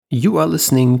You are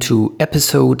listening to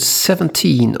episode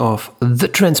 17 of The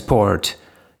Transport.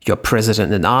 Your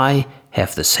president and I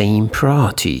have the same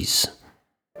priorities.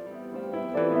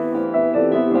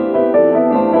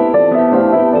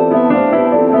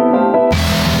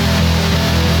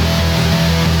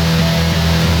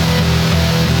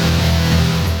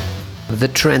 The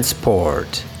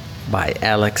Transport by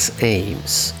Alex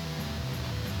Ames.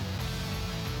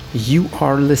 You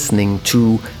are listening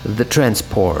to The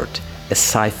Transport, a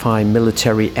sci-fi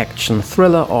military action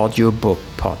thriller audiobook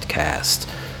podcast,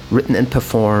 written and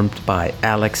performed by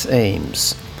Alex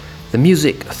Ames. The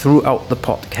music throughout the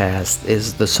podcast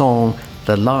is the song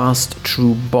The Last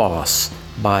True Boss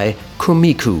by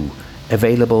Kumiku,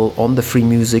 available on the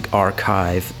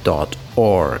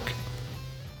freemusicarchive.org.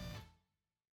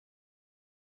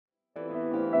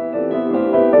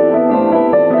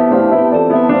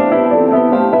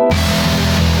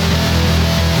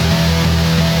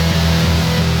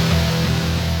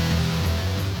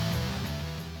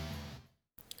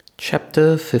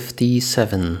 Chapter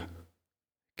 57.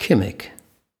 Kimmick.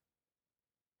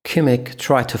 Kimmick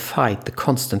tried to fight the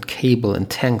constant cable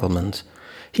entanglement.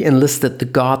 He enlisted the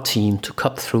guard team to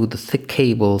cut through the thick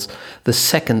cables the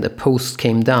second a post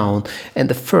came down and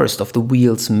the first of the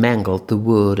wheels mangled the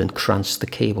wood and crunched the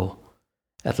cable.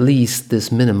 At least this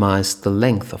minimized the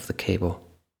length of the cable.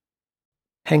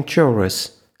 Hank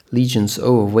Joris, Legion's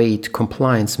overweight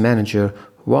compliance manager,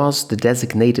 was the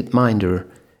designated minder,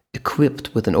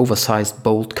 equipped with an oversized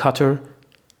bolt cutter.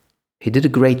 He did a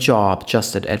great job,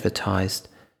 just as advertised.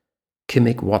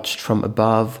 Kimmick watched from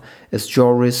above as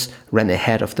Joris ran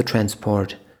ahead of the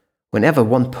transport. Whenever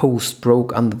one post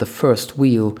broke under the first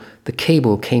wheel, the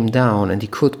cable came down and he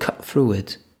could cut through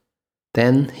it.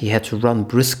 Then he had to run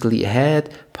briskly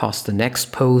ahead, past the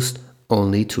next post,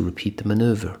 only to repeat the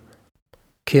maneuver.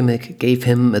 Kimmick gave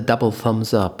him a double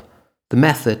thumbs up. The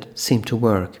method seemed to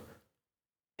work.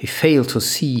 He failed to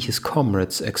see his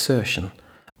comrade's exertion.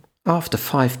 After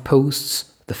 5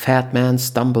 posts, the fat man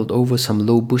stumbled over some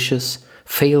low bushes,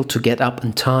 failed to get up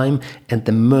in time, and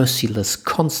the merciless,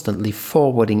 constantly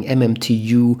forwarding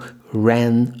MMTU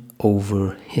ran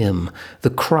over him. The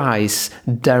cries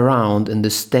drowned in the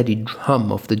steady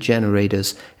hum of the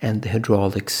generators and the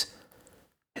hydraulics.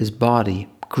 His body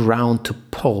ground to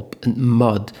pulp and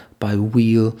mud by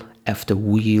wheel after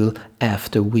wheel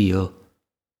after wheel.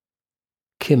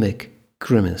 Kimmick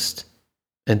grimaced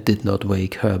and did not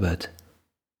wake Herbert.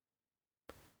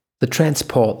 The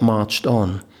transport marched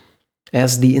on.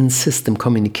 As the in-system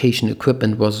communication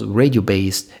equipment was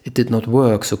radio-based, it did not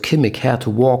work, so Kimmick had to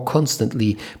walk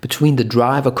constantly between the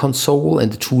driver console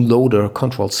and the 2 loader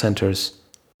control centers.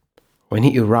 When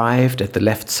he arrived at the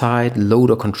left side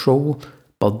loader control,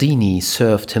 Baldini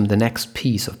served him the next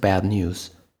piece of bad news.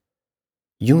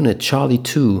 Unit Charlie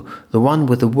 2, the one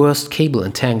with the worst cable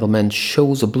entanglement,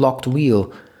 shows a blocked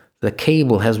wheel. The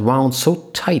cable has wound so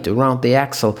tight around the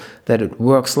axle that it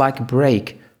works like a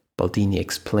brake, Baldini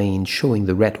explained, showing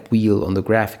the red wheel on the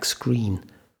graphic screen.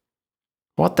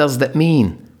 What does that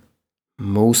mean?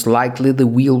 Most likely the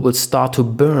wheel will start to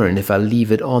burn if I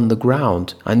leave it on the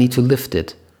ground. I need to lift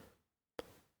it.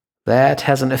 That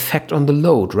has an effect on the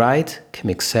load, right?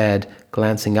 Kimmick said,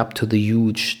 glancing up to the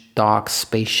huge, dark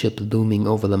spaceship looming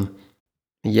over them.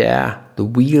 Yeah, the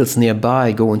wheels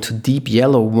nearby go into deep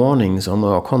yellow warnings on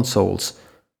our consoles.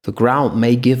 The ground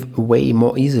may give way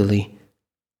more easily.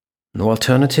 No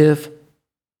alternative?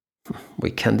 We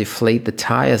can deflate the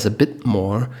tires a bit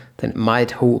more, then it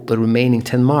might hold the remaining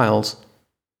 10 miles.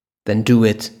 Then do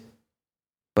it.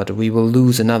 But we will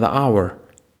lose another hour.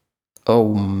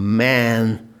 Oh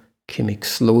man! Kimmick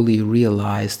slowly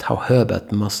realized how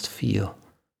Herbert must feel.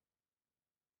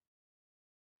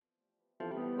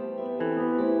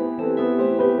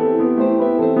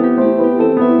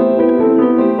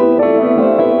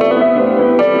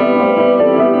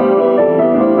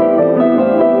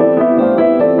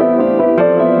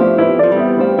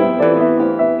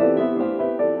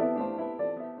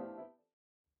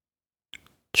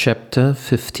 Chapter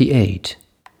 58.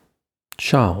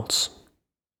 Charles.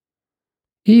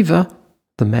 Eva,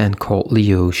 the man called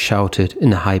Leo shouted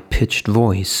in a high-pitched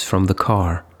voice from the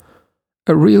car.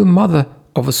 A real mother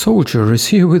of a soldier is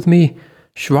here with me.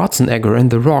 Schwarzenegger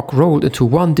and The Rock rolled into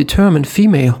one determined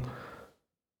female.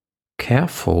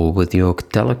 Careful with your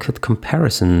delicate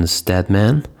comparisons, dead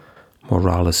man,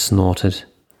 Morales snorted.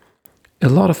 A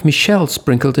lot of Michelle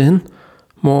sprinkled in.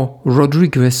 More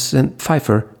Rodriguez and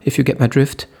Pfeiffer, if you get my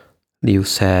drift, Leo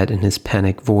said in his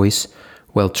panic voice,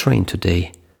 well trained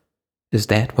today. Is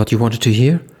that what you wanted to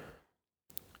hear?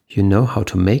 You know how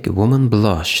to make a woman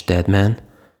blush, dead man.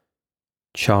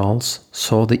 Charles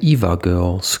saw the Eva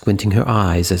girl squinting her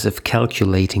eyes as if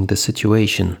calculating the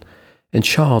situation, and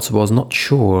Charles was not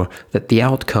sure that the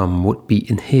outcome would be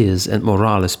in his and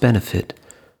Morales' benefit.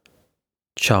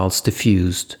 Charles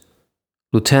diffused.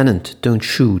 "Lieutenant, don't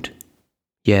shoot.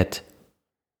 Yet."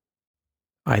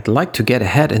 "I'd like to get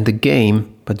ahead in the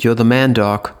game, but you're the man,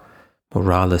 Doc."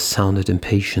 Morales sounded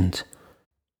impatient.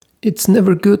 "It's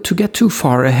never good to get too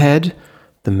far ahead,"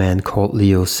 the man called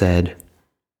Leo said.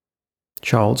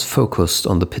 Charles focused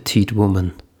on the petite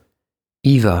woman.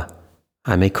 "Eva,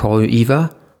 I may call you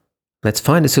Eva? Let's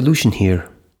find a solution here."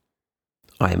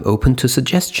 "I am open to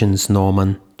suggestions,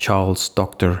 Norman, Charles,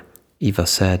 Doctor," Eva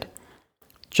said.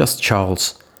 "Just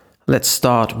Charles. Let's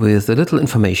start with a little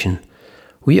information.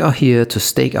 We are here to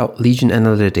stake out Legion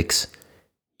Analytics.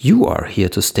 You are here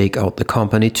to stake out the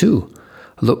company too.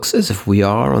 Looks as if we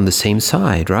are on the same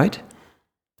side, right?"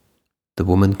 The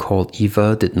woman called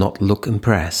Eva did not look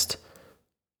impressed.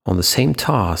 "On the same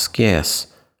task, yes.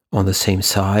 On the same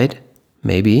side,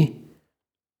 maybe."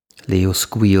 Leo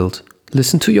squealed.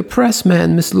 "Listen to your press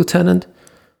man, Miss Lieutenant."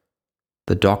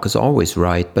 "The doc is always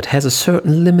right, but has a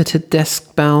certain limited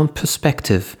desk-bound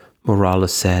perspective,"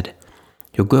 Morales said.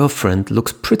 "Your girlfriend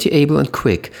looks pretty able and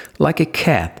quick, like a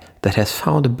cat that has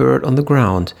found a bird on the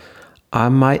ground. I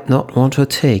might not want to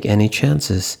take any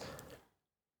chances."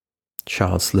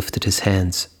 Charles lifted his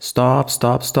hands. Stop.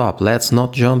 Let's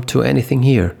not jump to anything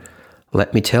here.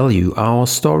 Let me tell you our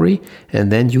story,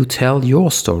 and then you tell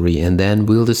your story, and then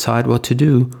we'll decide what to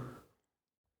do."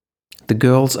 The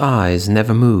girl's eyes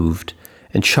never moved,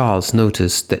 and Charles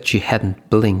noticed that she hadn't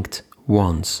blinked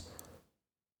once.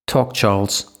 "Talk,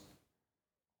 Charles."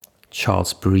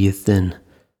 Charles breathed in.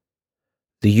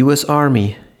 The U.S.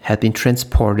 Army had been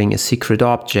transporting a secret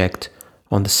object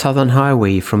on the southern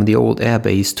highway from the old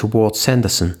airbase towards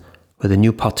Sanderson, where the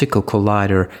new particle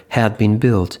collider had been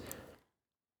built.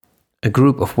 A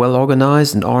group of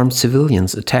well-organized and armed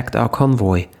civilians attacked our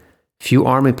convoy. Few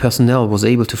Army personnel was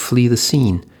able to flee the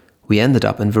scene. We ended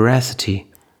up in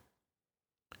Veracity.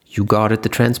 "You guarded the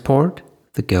transport?"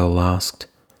 the girl asked.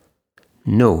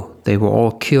 "No, they were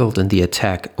all killed in the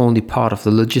attack. Only part of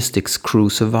the logistics crew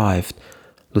survived.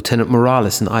 Lieutenant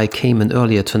Morales and I came in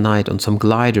earlier tonight on some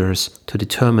gliders to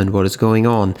determine what is going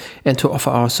on and to offer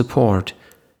our support.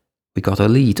 We got a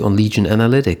lead on Legion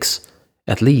Analytics.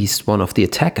 At least one of the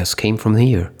attackers came from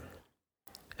here.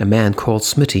 A man called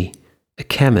Smitty, a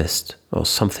chemist or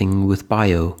something with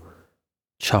bio."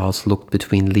 Charles looked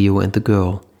between Leo and the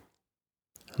girl.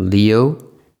 "Leo?"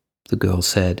 the girl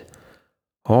said.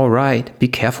 "All right, be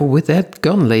careful with that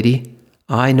gun, lady.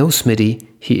 I know Smitty.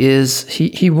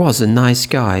 He was a nice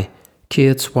guy.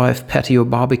 Kids, wife, patio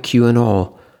barbecue and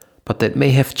all. But that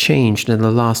may have changed in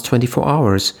the last 24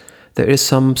 hours. There is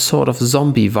some sort of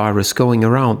zombie virus going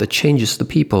around that changes the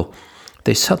people.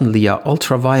 They suddenly are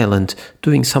ultra-violent,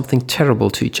 doing something terrible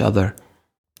to each other."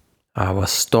 "Our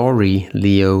story,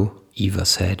 Leo," Eva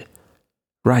said.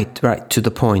 Right, to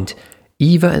the point.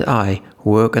 Eva and I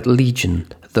work at Legion,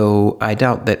 though I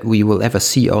doubt that we will ever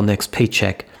see our next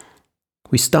paycheck.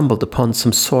 We stumbled upon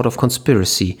some sort of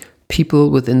conspiracy. People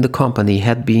within the company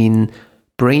had been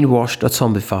brainwashed or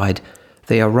zombified.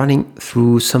 They are running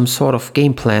through some sort of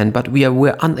game plan, but we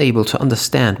were unable to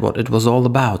understand what it was all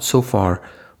about so far.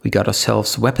 We got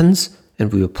ourselves weapons,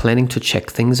 and we were planning to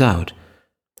check things out."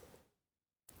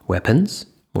 "Weapons?"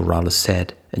 Morales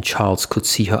said, and Charles could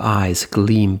see her eyes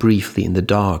gleam briefly in the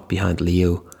dark behind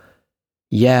Leo.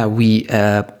 "Yeah,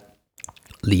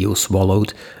 Leo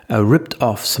swallowed. "Ripped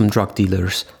off some drug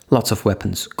dealers. Lots of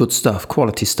weapons. Good stuff,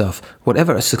 quality stuff.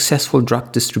 Whatever a successful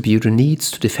drug distributor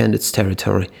needs to defend its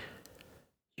territory."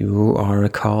 "You are a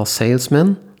car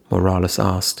salesman?" Morales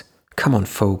asked. "Come on,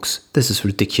 folks. This is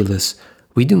ridiculous.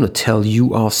 We do not tell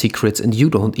you our secrets, and you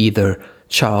don't either.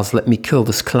 Charles, let me kill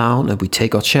this clown, and we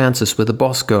take our chances with the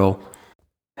boss girl."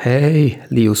 "Hey,"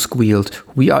 Leo squealed.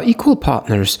 "We are equal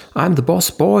partners. I'm the boss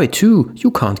boy, too.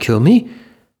 You can't kill me."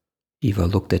 Eva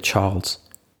looked at Charles.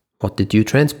 "What did you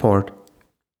transport?"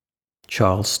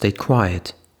 Charles stayed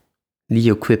quiet.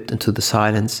 Leo quipped into the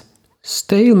silence.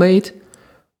 "Stalemate."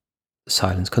 The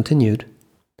silence continued.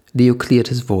 Leo cleared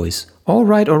his voice. All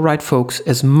right, folks.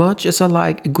 As much as I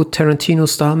like a good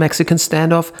Tarantino-style Mexican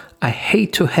standoff, I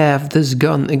hate to have this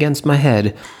gun against my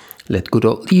head. Let good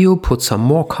old Leo put some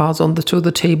more cards to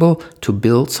the table to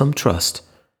build some trust."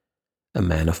 "A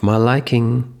man of my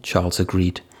liking," Charles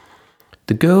agreed.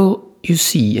 "The girl you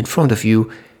see in front of you,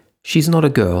 she's not a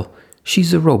girl.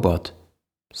 She's a robot."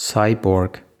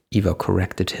 "Cyborg," Eva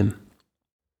corrected him.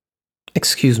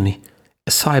 "Excuse me,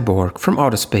 a cyborg from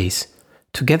outer space.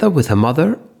 Together with her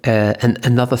mother and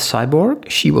another cyborg,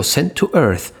 she was sent to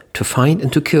Earth to find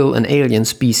and to kill an alien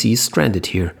species stranded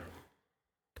here.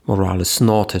 Morales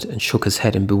snorted and shook his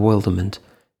head in bewilderment.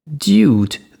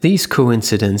 Dude, these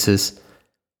coincidences.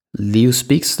 Leo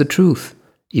speaks the truth,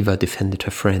 Eva defended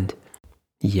her friend.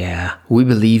 Yeah, we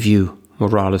believe you.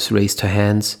 Morales raised her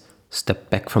hands, stepped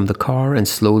back from the car, and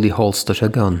slowly holstered her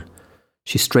gun.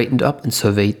 She straightened up and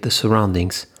surveyed the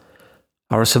surroundings.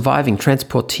 Our surviving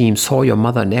transport team saw your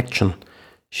mother in action.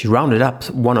 She rounded up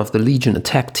one of the Legion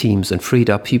attack teams and freed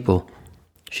our people.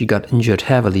 She got injured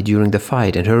heavily during the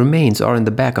fight, and her remains are in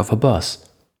the back of a bus.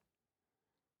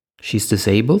 She's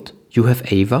disabled? You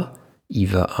have Ava?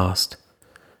 Eva asked.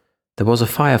 There was a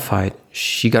firefight.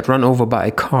 She got run over by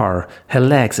a car. Her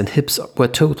legs and hips were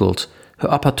totaled.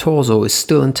 Her upper torso is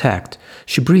still intact.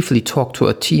 She briefly talked to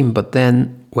her team, but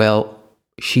then, well,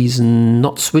 she's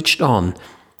not switched on.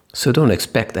 So don't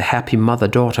expect a happy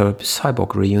mother-daughter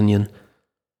cyborg reunion.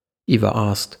 Eva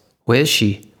asked, Where is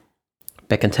she?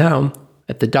 Back in town,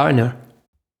 at the diner.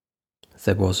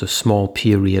 There was a small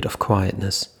period of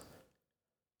quietness.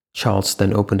 Charles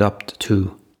then opened up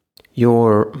too.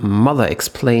 Your mother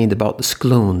explained about the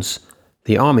Skloons.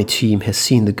 The army team has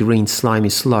seen the green slimy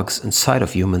slugs inside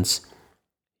of humans.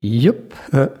 Yup,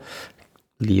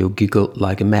 Leo giggled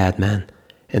like a madman.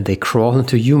 And they crawl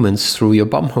into humans through your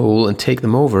bumhole and take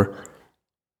them over.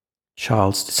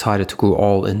 Charles decided to go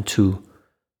all in too.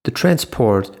 The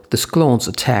transport the Skloons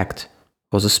attacked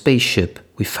was a spaceship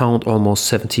we found almost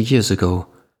 70 years ago.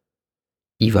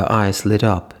 Eva's eyes lit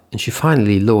up, and she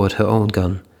finally lowered her own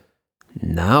gun.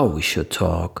 Now we should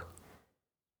talk.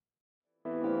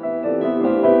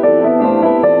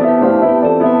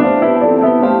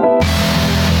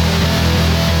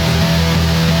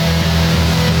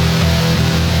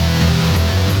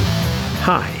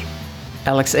 Hi,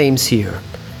 Alex Ames here.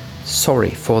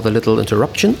 Sorry for the little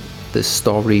interruption. This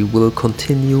story will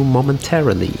continue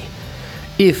momentarily.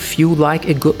 If you like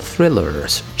a good thriller,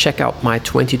 check out my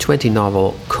 2020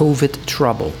 novel, COVID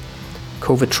Trouble.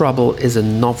 COVID Trouble is a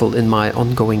novel in my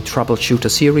ongoing troubleshooter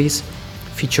series,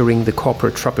 featuring the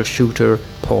corporate troubleshooter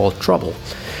Paul Trouble.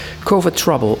 COVID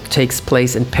Trouble takes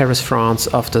place in Paris, France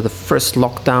after the first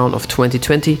lockdown of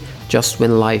 2020, just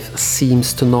when life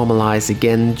seems to normalize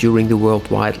again during the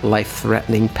worldwide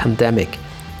life-threatening pandemic.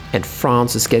 And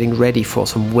France is getting ready for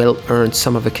some well-earned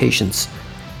summer vacations.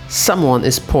 Someone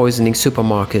is poisoning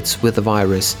supermarkets with the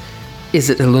virus. Is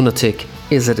it a lunatic?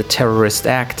 Is it a terrorist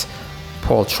act?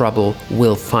 Paul Trouble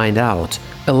will find out.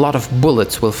 A lot of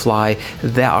bullets will fly.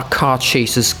 There are car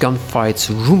chases, gunfights,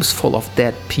 rooms full of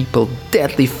dead people,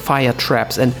 deadly fire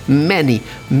traps, and many,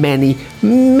 many,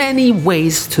 many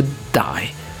ways to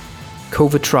die.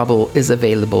 COVID Trouble is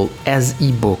available as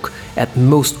ebook at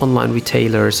most online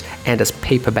retailers and as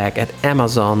paperback at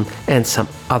Amazon and some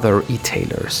other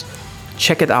retailers.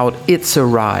 Check it out, it's a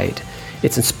ride.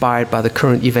 It's inspired by the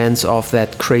current events of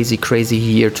that crazy, crazy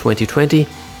year 2020.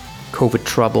 COVID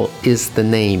Trouble is the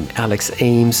name, Alex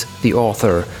Ames, the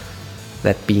author.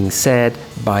 That being said,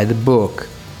 buy the book.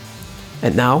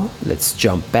 And now, let's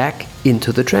jump back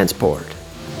into the transport.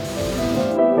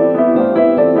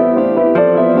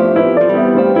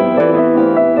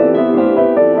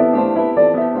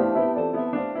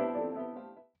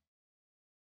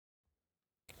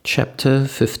 Chapter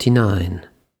 59.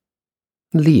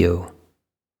 Leo.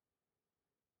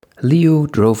 Leo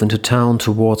drove into town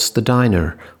towards the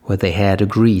diner, where they had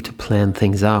agreed to plan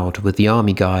things out with the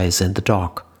army guys and the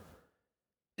doc.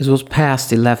 It was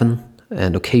past 11,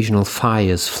 and occasional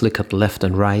fires flickered left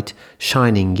and right,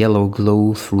 shining yellow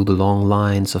glow through the long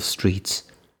lines of streets.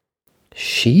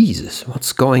 Jesus,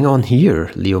 what's going on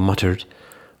here? Leo muttered.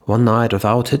 One night of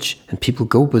outage, and people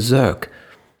go berserk.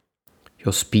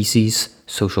 Your species'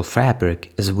 social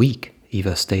fabric is weak,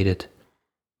 Eva stated.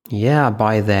 Yeah,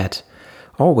 buy that.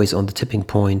 Always on the tipping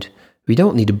point. We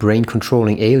don't need a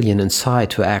brain-controlling alien inside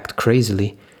to act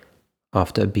crazily.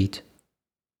 After a beat.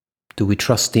 Do we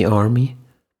trust the army?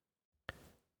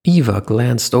 Eva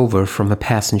glanced over from her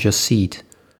passenger seat.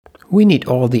 We need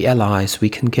all the allies we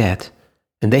can get,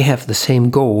 and they have the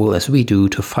same goal as we do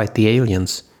to fight the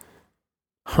aliens.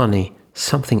 Honey,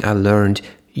 something I learned.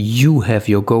 You have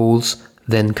your goals,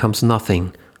 then comes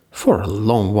nothing. For a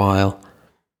long while.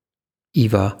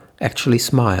 Eva actually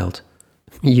smiled.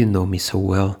 You know me so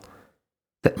well.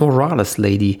 That Morales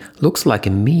lady looks like a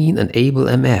mean and able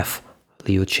MF.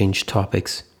 Leo changed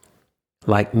topics.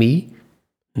 Like me?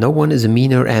 No one is a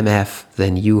meaner MF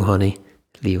than you, honey.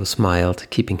 Leo smiled,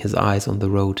 keeping his eyes on the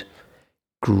road.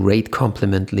 Great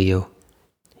compliment, Leo.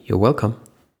 You're welcome.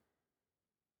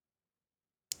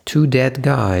 Two dead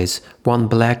guys, one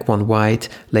black, one white,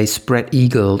 lay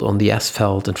spread-eagled on the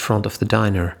asphalt in front of the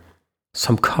diner.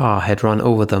 Some car had run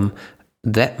over them,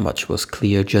 That much was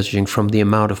clear, judging from the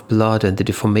amount of blood and the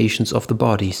deformations of the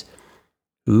bodies.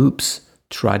 "Oops,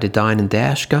 try to dine and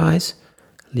dash, guys?"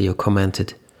 Leo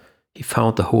commented. He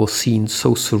found the whole scene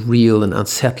so surreal and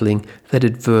unsettling that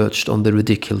it verged on the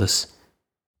ridiculous.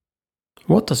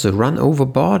 "What does a run-over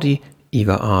body?"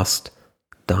 Eva asked.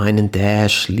 "Dine and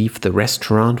dash, leave the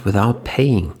restaurant without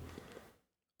paying."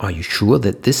 "Are you sure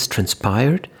that this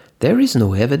transpired? There is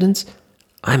no evidence."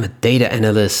 "I'm a data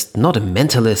analyst, not a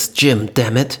mentalist, Jim,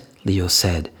 damn it," Leo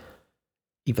said.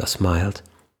 Eva smiled.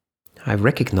 "I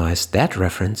recognized that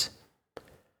reference."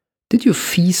 "Did you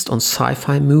feast on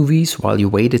sci-fi movies while you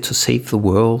waited to save the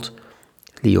world?"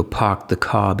 Leo parked the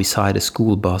car beside a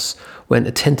school bus where an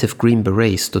attentive Green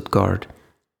Beret stood guard.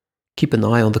 "Keep an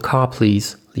eye on the car,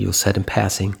 please," Leo said in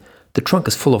passing. "The trunk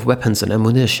is full of weapons and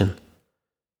ammunition."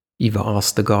 Eva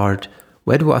asked the guard,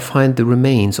 "Where do I find the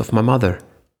remains of my mother?"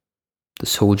 The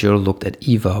soldier looked at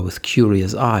Eva with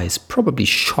curious eyes, probably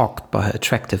shocked by her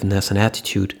attractiveness and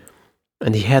attitude,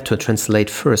 and he had to translate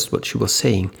first what she was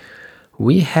saying.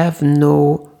 "We have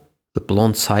no—" "The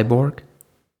blonde cyborg?"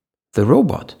 "The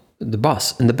robot, the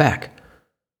bus in the back."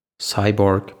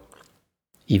 "Cyborg."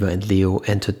 Eva and Leo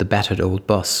entered the battered old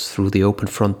bus through the open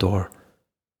front door.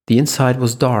 The inside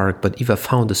was dark, but Eva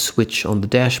found a switch on the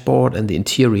dashboard and the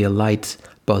interior light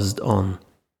buzzed on.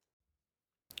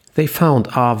 They found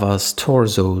Ava's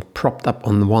torso propped up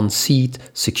on one seat,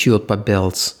 secured by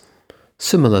belts.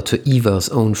 Similar to Eva's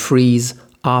own freeze,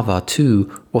 Ava, too,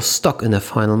 was stuck in her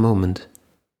final moment.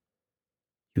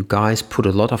 "You guys put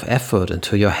a lot of effort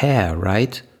into your hair,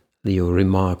 right?" Leo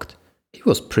remarked. He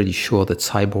was pretty sure that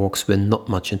cyborgs were not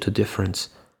much into difference.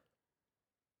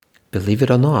 "Believe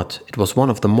it or not, it was one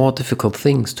of the more difficult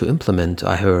things to implement,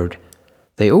 I heard.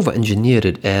 They over-engineered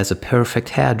it as a perfect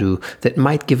hairdo that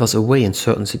might give us away in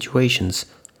certain situations.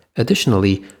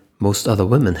 Additionally, most other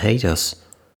women hate us,"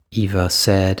 Eva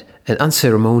said, and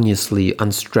unceremoniously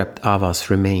unstrapped Ava's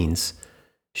remains.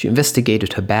 She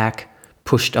investigated her back,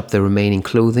 pushed up the remaining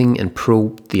clothing, and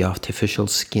probed the artificial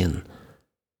skin.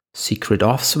 "Secret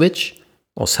off switch?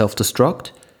 Or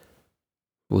self-destruct?"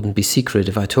 "Wouldn't be secret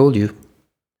if I told you."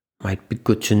 "Might be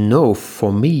good to know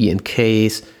for me in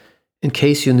case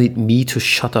you need me to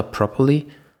shut up properly."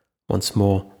 Once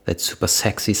more, that super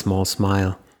sexy small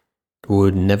smile.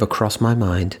 "Would never cross my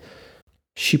mind."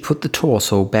 She put the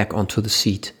torso back onto the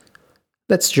seat.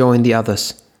 "Let's join the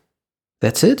others."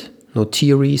 "That's it? No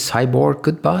teary cyborg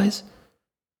goodbyes?"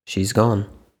 "She's gone."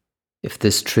 If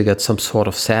this triggered some sort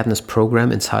of sadness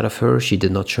program inside of her, she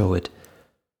did not show it.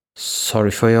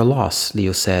 "Sorry for your loss,"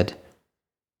 Leo said.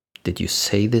 "Did you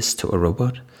say this to a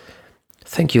robot?"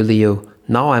 "Thank you, Leo.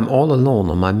 Now I'm all alone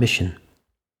on my mission."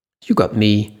 "You got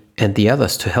me and the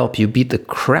others to help you beat the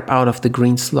crap out of the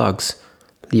green slugs."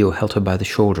 Leo held her by the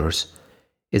shoulders.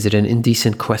 "Is it an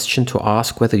indecent question to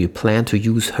ask whether you plan to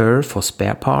use her for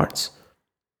spare parts?"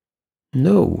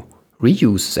 "No.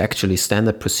 Reuse is actually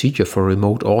standard procedure for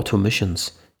remote auto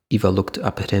missions." Eva looked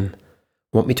up at him.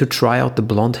 "Want me to try out the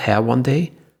blonde hair one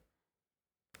day?"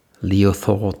 Leo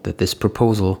thought that this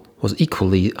proposal was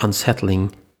equally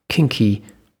unsettling, kinky,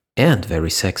 and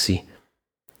very sexy.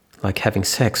 Like having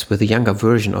sex with a younger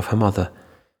version of her mother.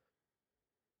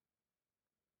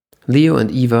 Leo and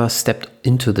Eva stepped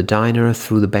into the diner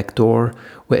through the back door,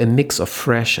 where a mix of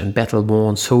fresh and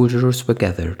battle-worn soldiers were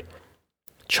gathered.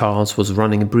 Charles was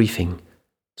running a briefing.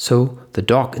 So the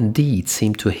dog indeed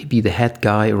seemed to be the head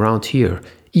guy around here.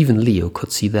 Even Leo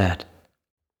could see that.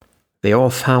 They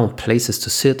all found places to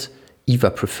sit.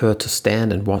 Eva preferred to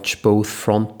stand and watch both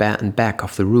front and back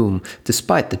of the room,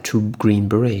 despite the two Green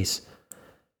Berets.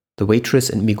 The waitress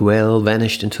and Miguel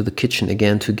vanished into the kitchen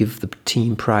again to give the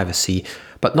team privacy,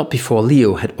 but not before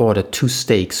Leo had ordered 2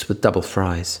 steaks with double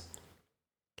fries.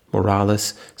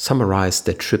 Morales summarized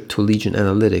their trip to Legion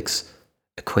Analytics,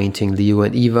 acquainting Leo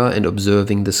and Eva and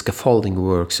observing the scaffolding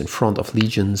works in front of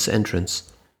Legion's entrance.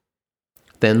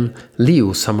 Then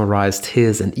Leo summarized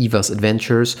his and Eva's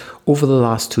adventures over the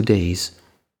last 2 days.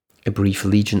 A brief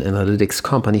Legion Analytics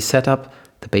company setup,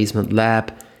 the basement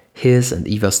lab, his and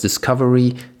Eva's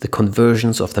discovery, the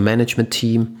conversions of the management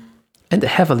team, and a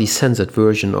heavily censored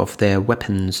version of their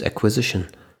weapons acquisition.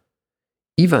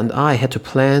 "Eva and I had to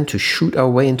plan to shoot our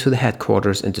way into the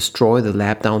headquarters and destroy the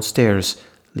lab downstairs,"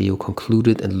 Leo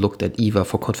concluded and looked at Eva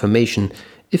for confirmation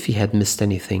if he had missed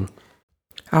anything.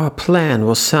 "Our plan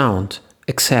was sound,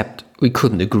 except we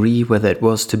couldn't agree whether it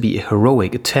was to be a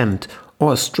heroic attempt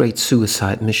or a straight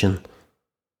suicide mission."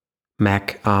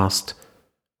 Mac asked,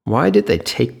 "Why did they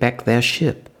take back their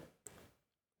ship?"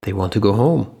 "They want to go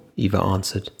home," Eva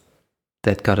answered.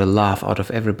 That got a laugh out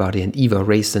of everybody, and Eva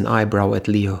raised an eyebrow at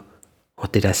Leo.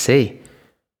 "What did I say?"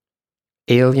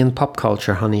 Alien pop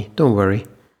culture, honey, don't worry.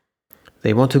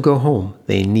 They want to go home.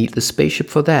 They need the spaceship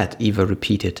for that, Eva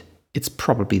repeated. It's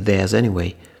probably theirs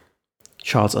anyway.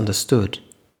 Charles understood.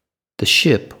 The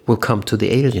ship will come to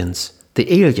the aliens.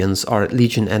 The aliens are at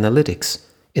Legion Analytics,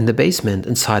 in the basement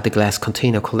inside the glass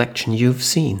container collection you've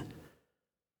seen.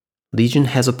 Legion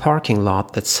has a parking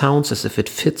lot that sounds as if it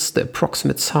fits the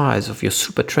approximate size of your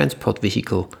super transport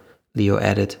vehicle, Leo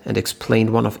added, and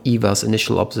explained one of Eva's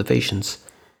initial observations.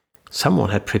 Someone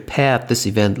had prepared this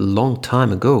event a long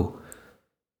time ago.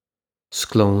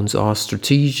 Sklones are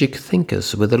strategic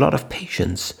thinkers with a lot of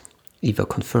patience, Eva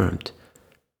confirmed.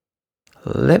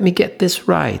 Let me get this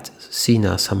right,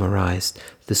 Sina summarized.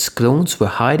 The Sklones were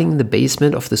hiding in the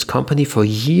basement of this company for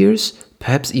years,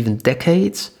 perhaps even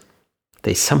decades.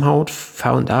 They somehow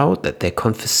found out that their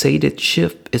confiscated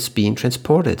ship is being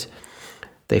transported.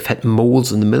 They've had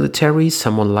moles in the military,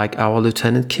 someone like our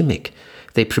Lieutenant Kimmich.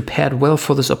 They prepared well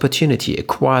for this opportunity,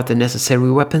 acquired the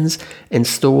necessary weapons, and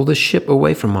stole the ship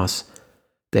away from us.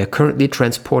 They are currently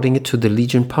transporting it to the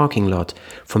Legion parking lot.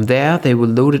 From there, they will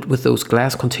load it with those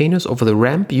glass containers over the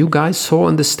ramp you guys saw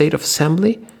in the state of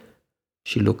assembly.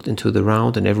 She looked into the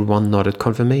round and everyone nodded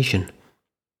confirmation.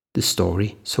 The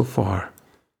story so far.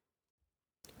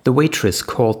 The waitress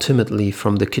called timidly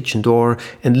from the kitchen door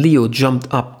and Leo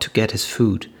jumped up to get his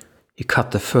food. He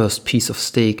cut the first piece of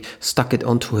steak, stuck it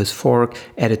onto his fork,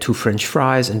 added 2 French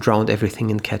fries and drowned everything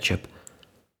in ketchup.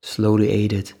 Slowly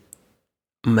ate it.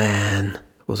 Man,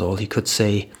 was all he could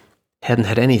say. Hadn't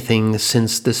had anything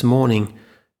since this morning.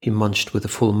 He munched with a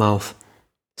full mouth.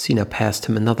 Sina passed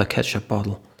him another ketchup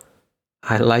bottle.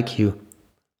 I like you,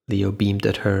 Leo beamed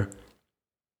at her.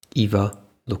 Eva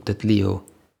looked at Leo.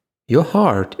 Your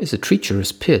heart is a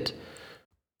treacherous pit.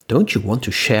 Don't you want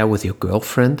to share with your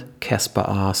girlfriend? Caspar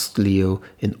asked Leo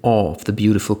in awe of the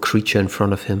beautiful creature in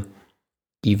front of him.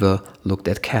 Eva looked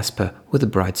at Caspar with a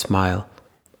bright smile.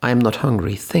 I am not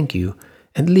hungry, thank you,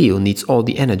 and Leo needs all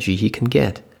the energy he can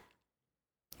get.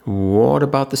 What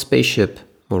about the spaceship?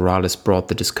 Morales brought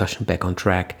the discussion back on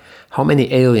track. How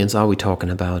many aliens are we talking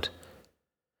about?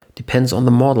 Depends on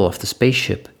the model of the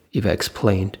spaceship, Eva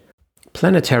explained.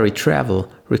 Planetary travel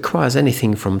requires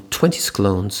anything from 20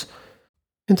 Sklones.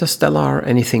 Interstellar,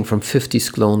 anything from 50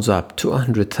 Sklones up to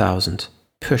 100,000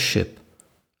 per ship.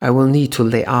 I will need to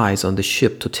lay eyes on the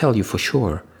ship to tell you for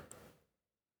sure.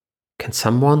 Can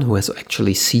someone who has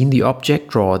actually seen the object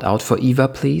draw it out for Eva,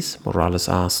 please? Morales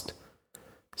asked.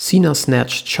 Sina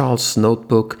snatched Charles'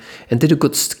 notebook and did a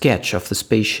good sketch of the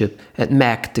spaceship, and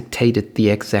Mac dictated the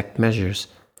exact measures.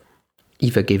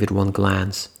 Eva gave it one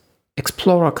glance.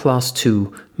 Explorer Class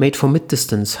 2, made for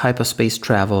mid-distance hyperspace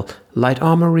travel, light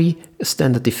armory,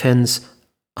 standard defense,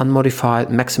 unmodified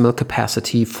maximal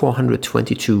capacity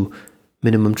 422,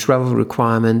 minimum travel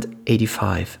requirement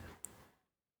 85.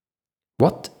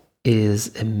 What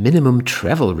is a minimum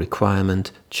travel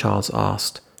requirement? Charles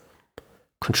asked.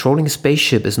 Controlling a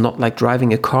spaceship is not like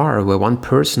driving a car where one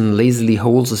person lazily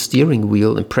holds a steering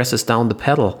wheel and presses down the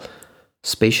pedal.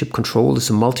 Spaceship control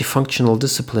is a multifunctional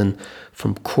discipline,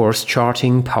 from course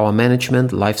charting, power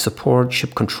management, life support,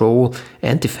 ship control,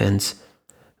 and defense.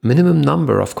 Minimum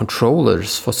number of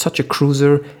controllers for such a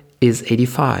cruiser is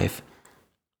 85.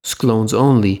 Sklones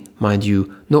only, mind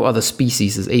you, no other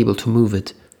species is able to move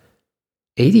it.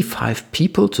 85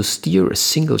 people to steer a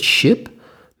single ship?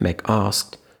 Mac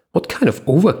asked. What kind of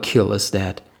overkill is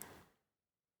that?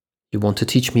 You want to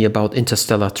teach me about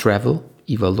interstellar travel?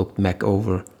 Eva looked Mac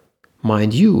over.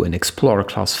 Mind you, an Explorer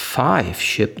Class 5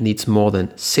 ship needs more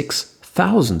than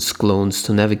 6,000 Sklones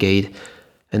to navigate,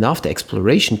 and after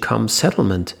exploration comes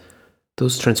settlement.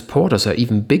 Those transporters are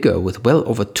even bigger, with well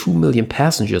over 2 million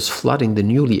passengers flooding the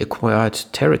newly acquired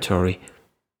territory.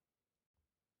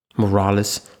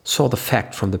 Morales saw the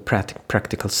fact from the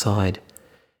practical side.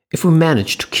 If we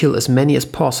manage to kill as many as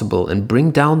possible and bring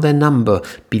down their number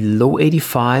below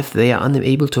 85, they are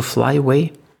unable to fly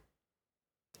away.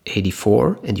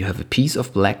 84, and you have a piece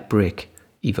of black brick,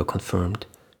 Eva confirmed.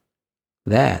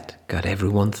 That got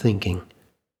everyone thinking.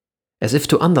 As if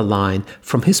to underline,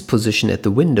 from his position at the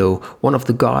window, one of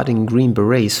the guarding Green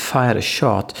Berets fired a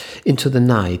shot into the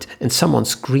night, and someone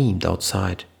screamed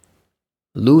outside.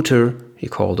 Looter, he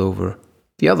called over.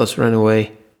 The others ran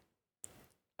away.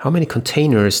 How many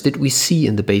containers did we see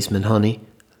in the basement, honey?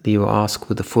 Leo asked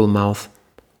with a full mouth.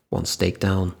 One stake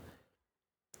down.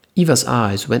 Eva's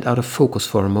eyes went out of focus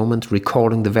for a moment,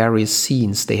 recalling the various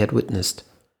scenes they had witnessed.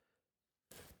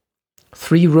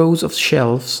 3 rows of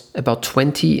shelves, about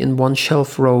 20 in one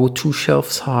shelf row, 2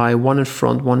 shelves high, 1 in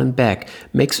front, 1 in back,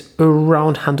 makes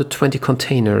around 120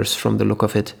 containers from the look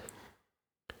of it.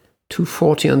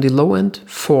 240 on the low end,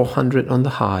 400 on the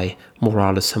high,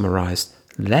 Morales summarized.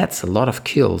 That's a lot of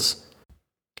kills.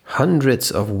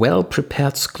 Hundreds of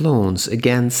well-prepared Sklones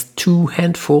against 2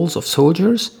 handfuls of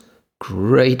soldiers?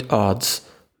 Great odds,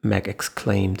 Mac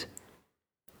exclaimed.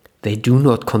 They do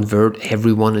not convert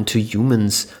everyone into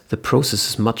humans. The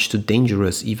process is much too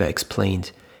dangerous, Eva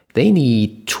explained. They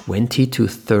need 20 to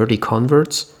 30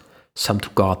 converts, some to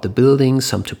guard the building,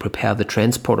 some to prepare the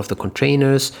transport of the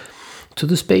containers to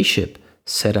the spaceship,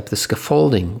 set up the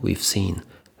scaffolding we've seen.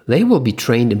 They will be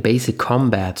trained in basic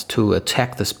combat to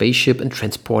attack the spaceship and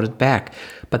transport it back,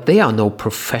 but they are no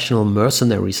professional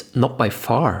mercenaries, not by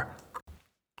far.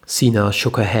 Sina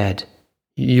shook her head.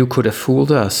 You could have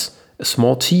fooled us. A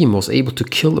small team was able to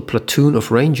kill a platoon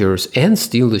of rangers and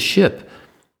steal the ship.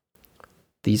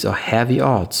 These are heavy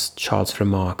odds, Charles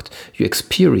remarked. You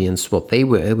experienced what they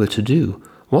were able to do.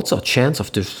 What's our chance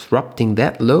of disrupting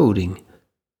that loading?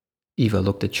 Eva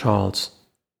looked at Charles.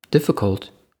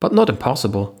 Difficult, but not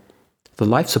impossible. The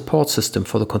life support system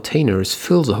for the containers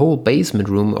fills a whole basement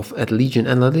room at Legion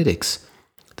Analytics.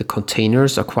 The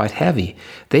containers are quite heavy.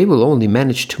 They will only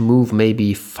manage to move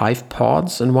maybe 5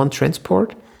 pods in one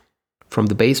transport. From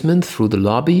the basement through the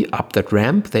lobby, up that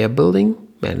ramp they are building,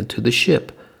 and into the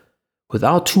ship.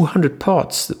 Without 200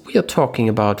 pods, we are talking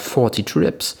about 40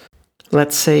 trips.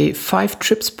 Let's say 5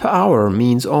 trips per hour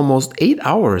means almost 8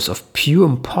 hours of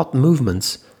pure pod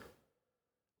movements.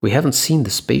 We haven't seen the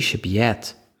spaceship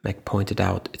yet, Mac pointed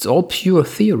out. It's all pure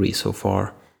theory so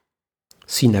far.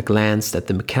 Sina glanced at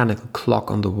the mechanical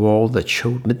clock on the wall that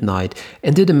showed midnight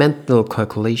and did a mental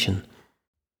calculation.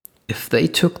 If they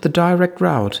took the direct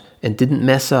route and didn't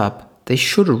mess up, they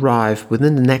should arrive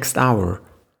within the next hour.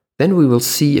 Then we will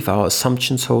see if our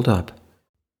assumptions hold up.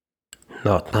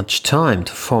 Not much time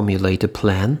to formulate a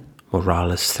plan,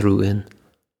 Morales threw in.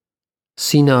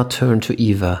 Sina turned to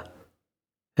Eva.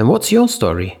 And what's your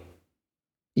story?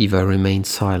 Eva remained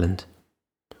silent.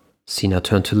 Sina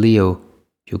turned to Leo.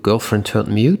 Your girlfriend turned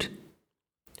mute?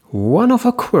 One of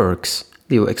her quirks,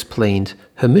 Leo explained.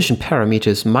 Her mission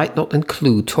parameters might not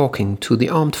include talking to the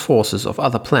armed forces of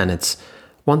other planets.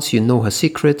 Once you know her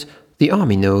secret, the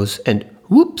army knows, and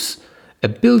whoops,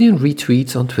 1 billion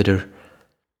retweets on Twitter.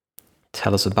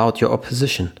 Tell us about your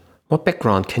opposition. What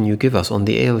background can you give us on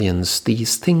the aliens,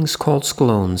 these things called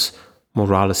Sklones?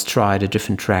 Morales tried a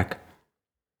different track.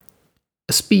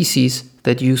 A species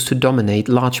that used to dominate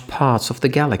large parts of the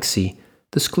galaxy,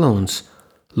 the Sklones,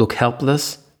 look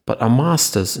helpless but are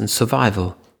masters in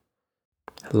survival.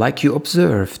 Like you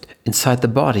observed inside the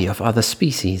body of other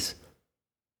species.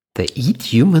 They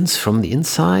eat humans from the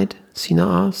inside? Sina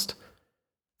asked.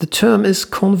 The term is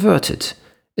converted.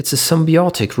 It's a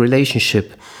symbiotic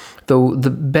relationship, though the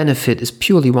benefit is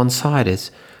purely one-sided.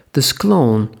 The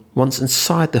Sklone, once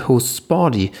inside the host's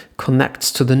body,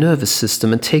 connects to the nervous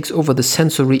system and takes over the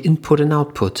sensory input and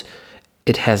output.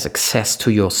 It has access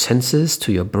to your senses,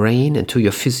 to your brain, and to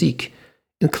your physique,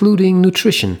 including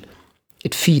nutrition.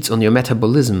 It feeds on your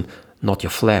metabolism, not your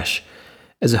flesh.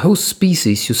 As a host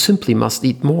species, you simply must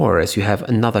eat more as you have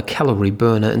another calorie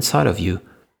burner inside of you.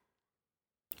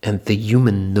 And the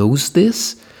human knows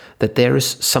this? That there is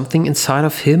something inside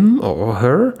of him or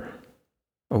her?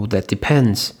 Oh, that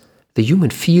depends. The human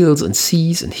feels and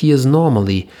sees and hears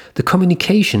normally. The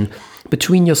communication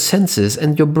between your senses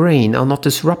and your brain are not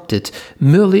disrupted,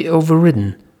 merely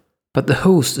overridden. But the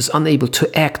host is unable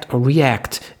to act or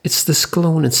react. It's the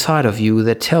Sklone inside of you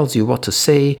that tells you what to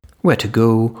say, where to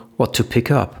go, what to pick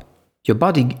up. Your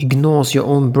body ignores your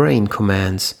own brain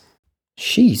commands.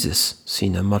 Jesus,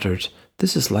 Sina muttered.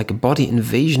 This is like a body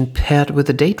invasion paired with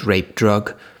a date rape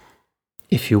drug.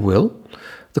 If you will.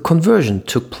 The conversion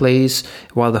took place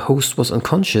while the host was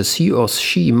unconscious. He or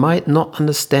she might not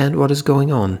understand what is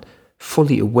going on,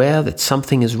 fully aware that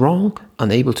something is wrong,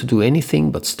 unable to do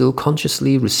anything but still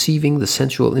consciously receiving the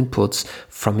sensual inputs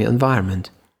from your environment.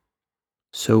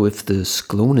 So if the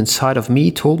Sklone inside of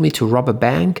me told me to rob a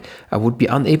bank, I would be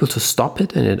unable to stop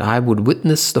it and I would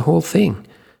witness the whole thing,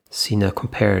 Sina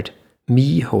compared.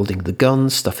 Me holding the gun,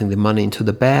 stuffing the money into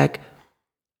the bag,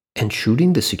 and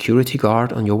shooting the security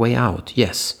guard on your way out.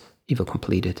 Yes, Eva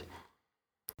completed.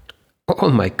 All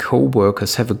my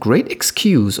co-workers have a great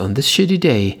excuse on this shitty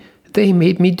day. They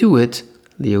made me do it,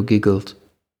 Leo giggled.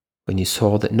 When he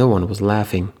saw that no one was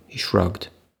laughing, he shrugged.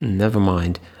 Never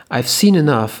mind. I've seen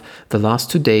enough the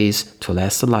last 2 days to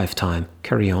last a lifetime.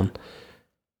 Carry on.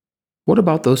 What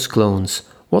about those clones?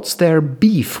 What's their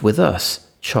beef with us?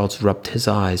 Charles rubbed his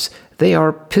eyes. They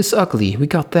are piss ugly, we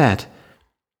got that.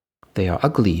 They are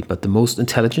ugly, but the most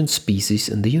intelligent species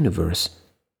in the universe.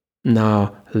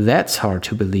 Now, that's hard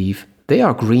to believe. They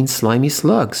are green slimy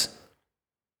slugs.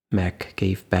 Mac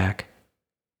gave back.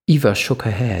 Eva shook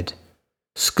her head.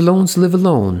 Sklones live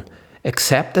alone,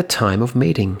 except at time of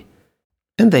mating.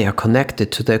 And they are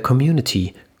connected to their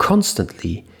community,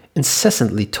 constantly,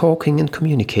 incessantly talking and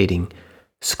communicating.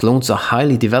 Clones are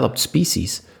highly developed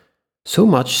species. So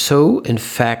much so, in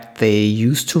fact, they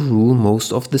used to rule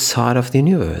most of the side of the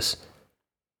universe.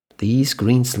 These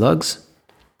green slugs?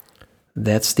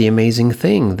 That's the amazing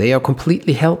thing. They are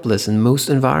completely helpless in most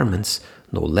environments.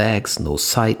 No legs, no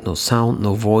sight, no sound,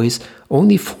 no voice,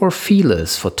 only 4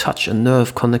 feelers for touch and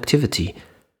nerve connectivity.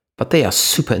 But they are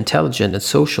super intelligent and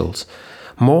socials.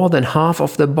 More than half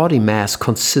of their body mass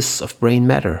consists of brain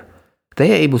matter.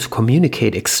 They are able to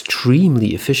communicate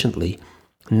extremely efficiently,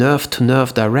 nerve to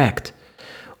nerve direct,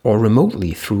 or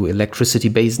remotely through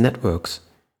electricity-based networks.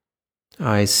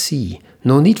 I see.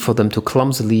 No need for them to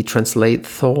clumsily translate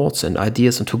thoughts and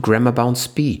ideas into grammar-bound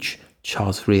speech,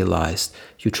 Charles realized.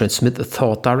 You transmit a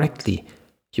thought directly.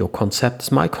 Your concept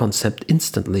is my concept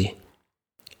instantly.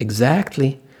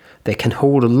 Exactly. They can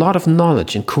hold a lot of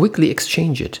knowledge and quickly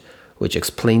exchange it, which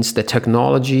explains their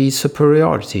technology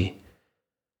superiority.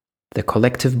 Their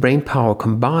collective brain power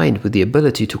combined with the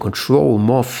ability to control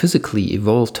more physically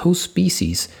evolved host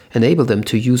species enable them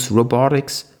to use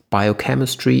robotics,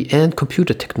 biochemistry, and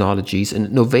computer technologies in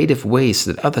innovative ways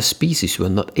that other species were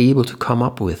not able to come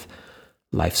up with.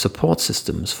 Life support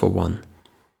systems, for one.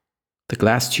 The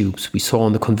glass tubes we saw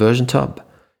in the conversion tub,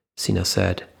 Sina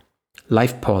said.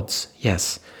 Life pods,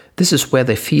 yes. This is where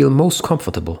they feel most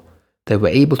comfortable. They were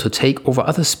able to take over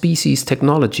other species'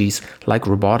 technologies like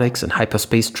robotics and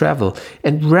hyperspace travel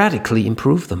and radically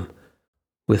improve them.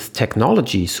 With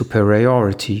technology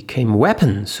superiority came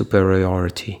weapon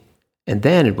superiority. And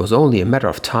then it was only a matter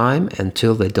of time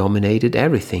until they dominated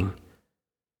everything.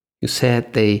 You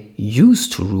said they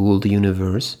used to rule the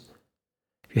universe.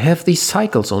 You have these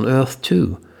cycles on Earth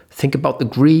too. Think about the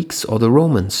Greeks or the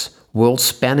Romans,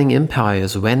 world-spanning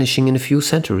empires vanishing in a few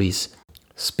centuries.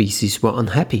 Species were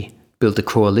unhappy, built a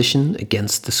coalition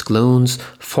against the Sklones,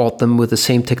 fought them with the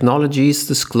same technologies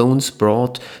the Sklones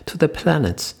brought to their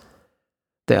planets.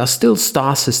 There are still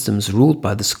star systems ruled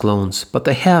by the Sklones, but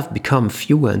they have become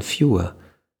fewer and fewer.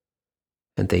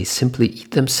 And they simply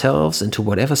eat themselves into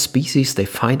whatever species they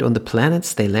find on the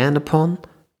planets they land upon?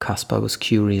 Caspar was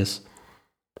curious.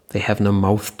 They have no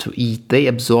mouth to eat. They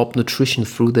absorb nutrition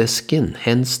through their skin,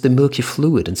 hence the milky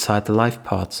fluid inside the life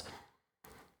pods.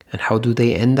 And how do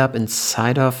they end up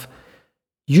inside of?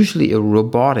 Usually a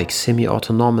robotic,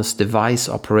 semi-autonomous device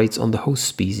operates on the host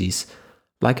species.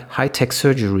 Like high-tech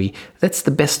surgery, that's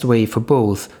the best way for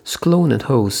both Sklone and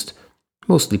host.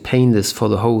 Mostly painless for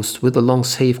the host, with a long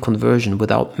safe conversion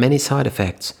without many side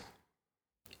effects.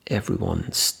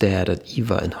 Everyone stared at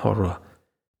Eva in horror.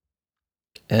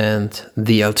 And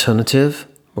the alternative?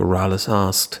 Morales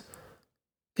asked.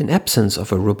 In absence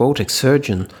of a robotic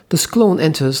surgeon, the Sklone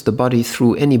enters the body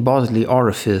through any bodily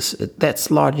orifice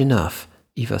that's large enough,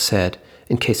 Eva said.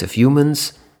 In case of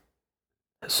humans,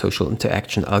 a social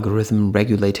interaction algorithm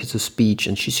regulated her speech,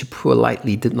 and she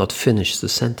politely did not finish the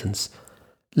sentence.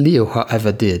 Leo,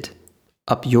 however, did.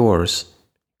 Up yours,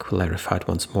 clarified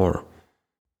once more.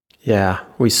 Yeah,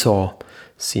 we saw,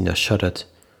 Sina shuddered.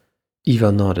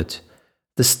 Eva nodded.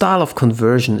 The style of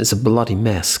conversion is a bloody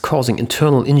mess, causing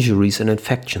internal injuries and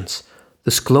infections.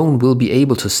 The Sklone will be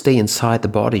able to stay inside the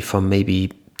body for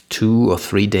maybe 2 or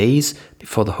 3 days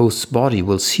before the host's body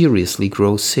will seriously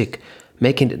grow sick,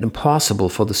 making it impossible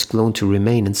for the Sklone to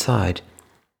remain inside.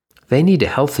 They need a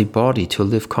healthy body to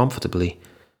live comfortably.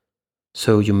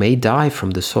 So you may die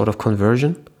from this sort of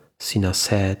conversion? Sina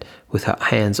said, with her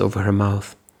hands over her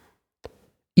mouth.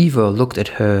 Eva looked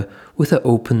at her with her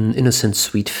open, innocent,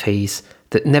 sweet face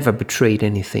that never betrayed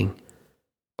anything.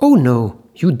 Oh no,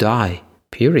 you die,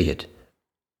 period.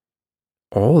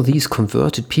 All these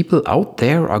converted people out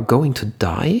there are going to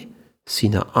die?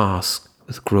 Sina asked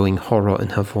with growing horror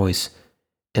in her voice.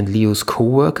 And Leo's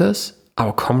co-workers?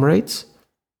 Our comrades?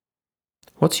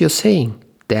 What's you saying?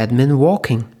 Dead men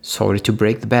walking. Sorry to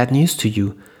break the bad news to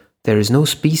you. There is no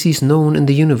species known in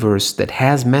the universe that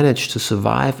has managed to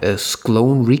survive a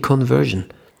Sklone reconversion.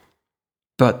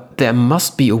 But there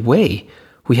must be a way.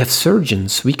 We have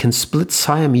surgeons. We can split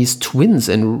Siamese twins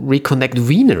and reconnect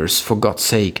Wieners, for God's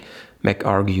sake, Mac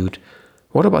argued.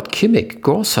 What about Kimmich,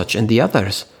 Gorsuch, and the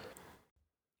others?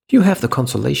 You have the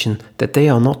consolation that they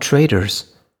are not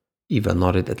traitors. Eva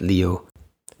nodded at Leo.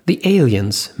 The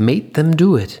aliens made them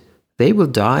do it. They will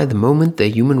die the moment their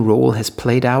human role has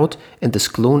played out and the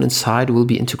Sklone inside will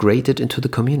be integrated into the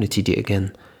community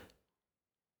again.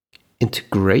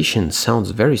 Integration sounds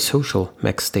very social,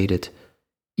 Max stated.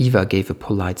 Eva gave a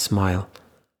polite smile.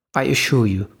 I assure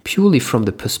you, purely from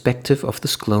the perspective of the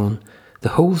Sklone, the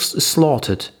host is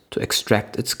slaughtered to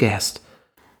extract its guest.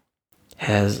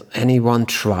 Has anyone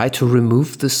tried to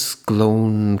remove this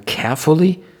clone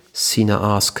carefully? Sina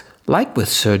asked. Like with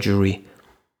surgery.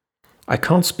 I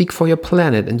can't speak for your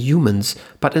planet and humans,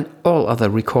 but in all other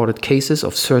recorded cases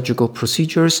of surgical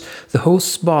procedures, the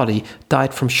host's body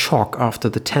died from shock after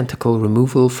the tentacle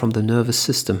removal from the nervous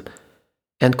system.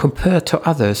 And compared to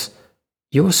others,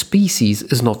 your species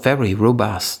is not very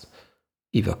robust,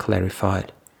 Eva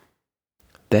clarified.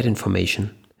 That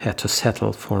information had to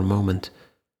settle for a moment.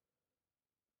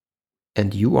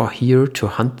 And you are here to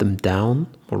hunt them down?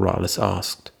 Morales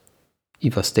asked.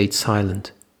 Eva stayed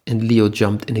silent, and Leo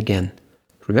jumped in again.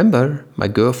 Remember, my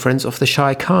girlfriend's of the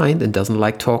shy kind and doesn't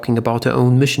like talking about her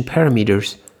own mission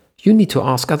parameters. You need to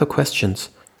ask other questions.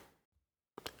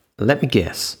 Let me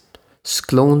guess.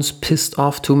 Sklones pissed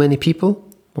off too many people?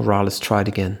 Morales tried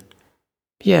again.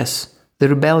 Yes, the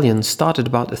rebellion started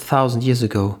about 1,000 years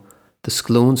ago. The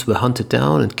Sklones were hunted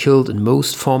down and killed in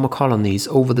most former colonies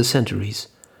over the centuries.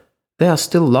 There are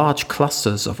still large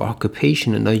clusters of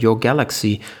occupation in your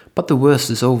galaxy, but the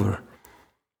worst is over.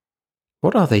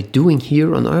 What are they doing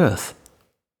here on Earth?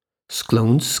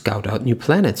 Sklones scout out new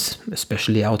planets,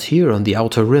 especially out here on the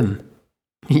Outer Rim.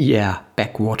 Yeah,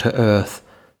 backwater Earth,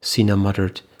 Sina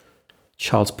muttered.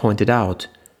 Charles pointed out.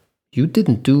 You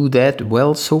didn't do that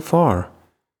well so far.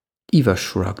 Eva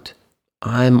shrugged.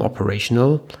 I'm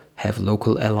operational, have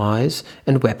local allies,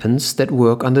 and weapons that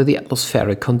work under the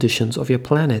atmospheric conditions of your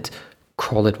planet.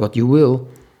 Call it what you will.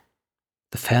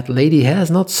 The fat lady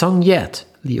has not sung yet,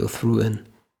 Leo threw in.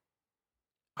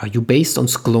 Are you based on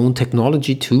Sklone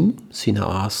technology too? Sina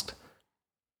asked.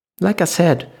 Like I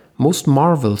said, most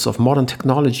marvels of modern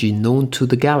technology known to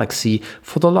the galaxy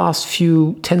for the last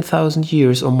few 10,000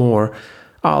 years or more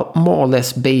are more or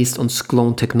less based on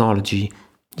Sklone technology.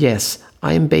 Yes,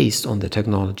 I am based on the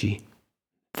technology.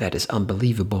 That is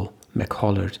unbelievable, Mac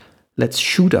hollered. Let's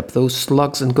shoot up those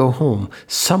slugs and go home.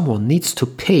 Someone needs to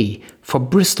pay for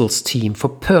Bristol's team, for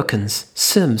Perkins,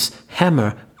 Sims,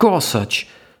 Hammer, Gorsuch.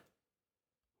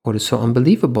 What is so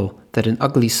unbelievable? That an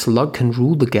ugly slug can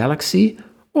rule the galaxy?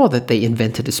 Or that they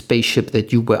invented a spaceship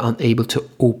that you were unable to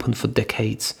open for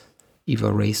decades?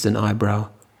 Eva raised an eyebrow.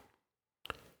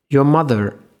 Your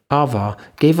mother, Ava,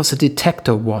 gave us a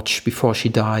detector watch before she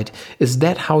died. Is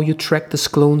that how you track the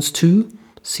Sklones too?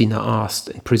 Sina asked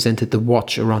and presented the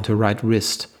watch around her right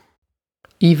wrist.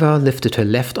 Eva lifted her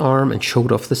left arm and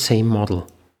showed off the same model.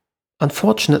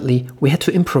 Unfortunately, we had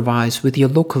to improvise with your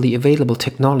locally available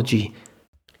technology.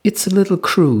 It's a little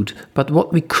crude, but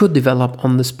what we could develop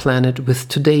on this planet with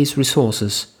today's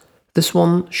resources. This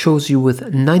one shows you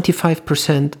with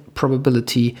 95%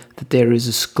 probability that there is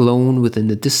a Sklone within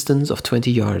a distance of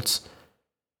 20 yards.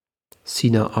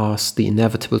 Sina asked the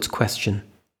inevitable question.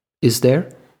 Is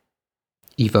there?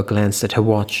 Eva glanced at her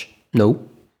watch. No.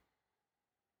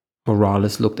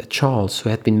 Morales looked at Charles, who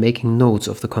had been making notes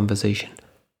of the conversation.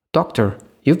 Doctor,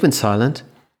 you've been silent.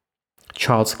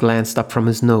 Charles glanced up from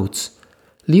his notes.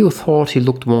 Leo thought he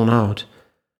looked worn out.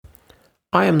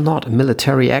 I am not a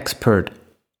military expert,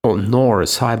 nor a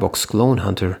cyborg Sklone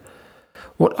hunter.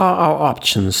 What are our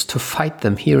options to fight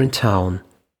them here in town?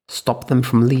 Stop them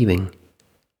from leaving?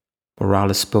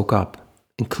 Morales spoke up.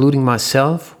 Including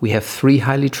myself, we have 3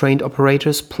 highly trained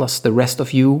operators plus the rest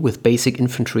of you with basic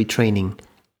infantry training.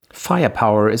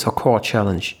 Firepower is our core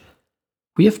challenge.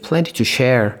 We have plenty to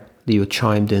share, Leo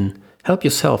chimed in. Help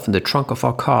yourself in the trunk of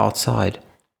our car outside.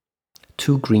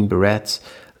 2 Green Berets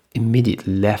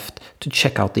immediately left to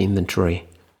check out the inventory.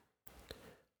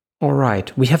 All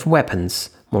right, we have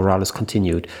weapons, Morales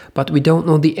continued, but we don't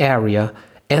know the area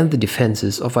and the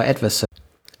defenses of our adversary.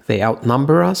 They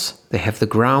outnumber us, they have the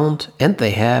ground, and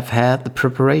they have had the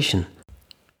preparation.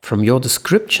 From your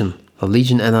description, the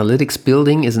Legion Analytics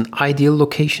building is an ideal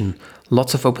location.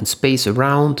 Lots of open space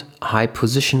around, a high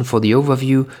position for the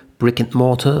overview, brick and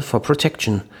mortar for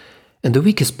protection. In the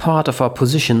weakest part of our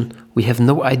position, we have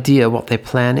no idea what their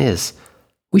plan is.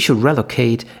 We should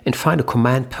relocate and find a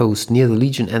command post near the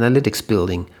Legion Analytics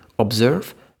building,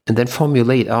 observe, and then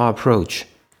formulate our approach.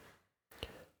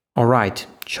 All right,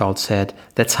 Charles said,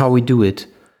 that's how we do it.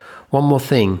 One more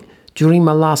thing. During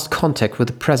my last contact with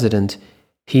the President,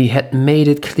 he had made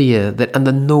it clear that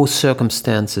under no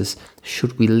circumstances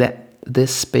should we let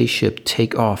this spaceship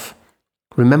take off.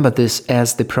 Remember this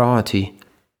as the priority.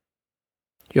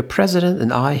 Your President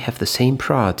and I have the same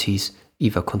priorities,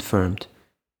 Eva confirmed.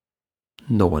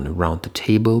 No one around the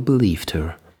table believed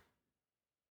her.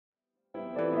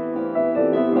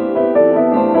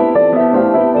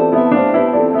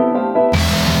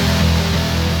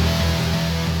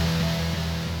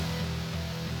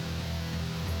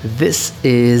 This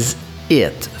is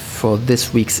it for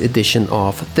this week's edition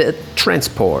of The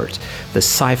Transport, the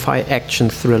sci-fi action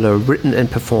thriller written and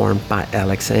performed by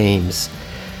Alex Ames.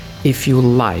 If you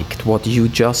liked what you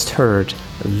just heard,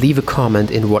 leave a comment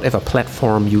in whatever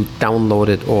platform you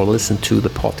downloaded or listened to the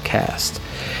podcast.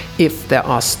 If there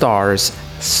are stars,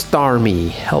 star me,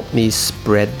 help me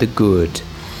spread the good.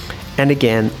 And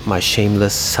again, my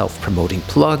shameless self-promoting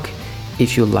plug: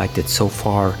 if you liked it so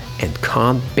far and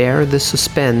can't bear the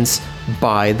suspense,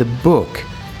 buy the book.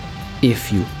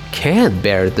 If you can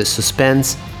bear the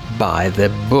suspense, buy the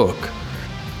book.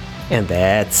 And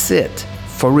that's it.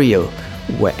 For real.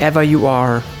 Wherever you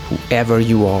are, whoever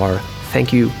you are,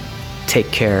 thank you,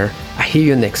 take care, I hear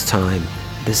you next time.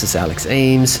 This is Alex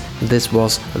Ames, this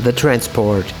was The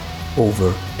Transport,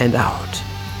 over and out.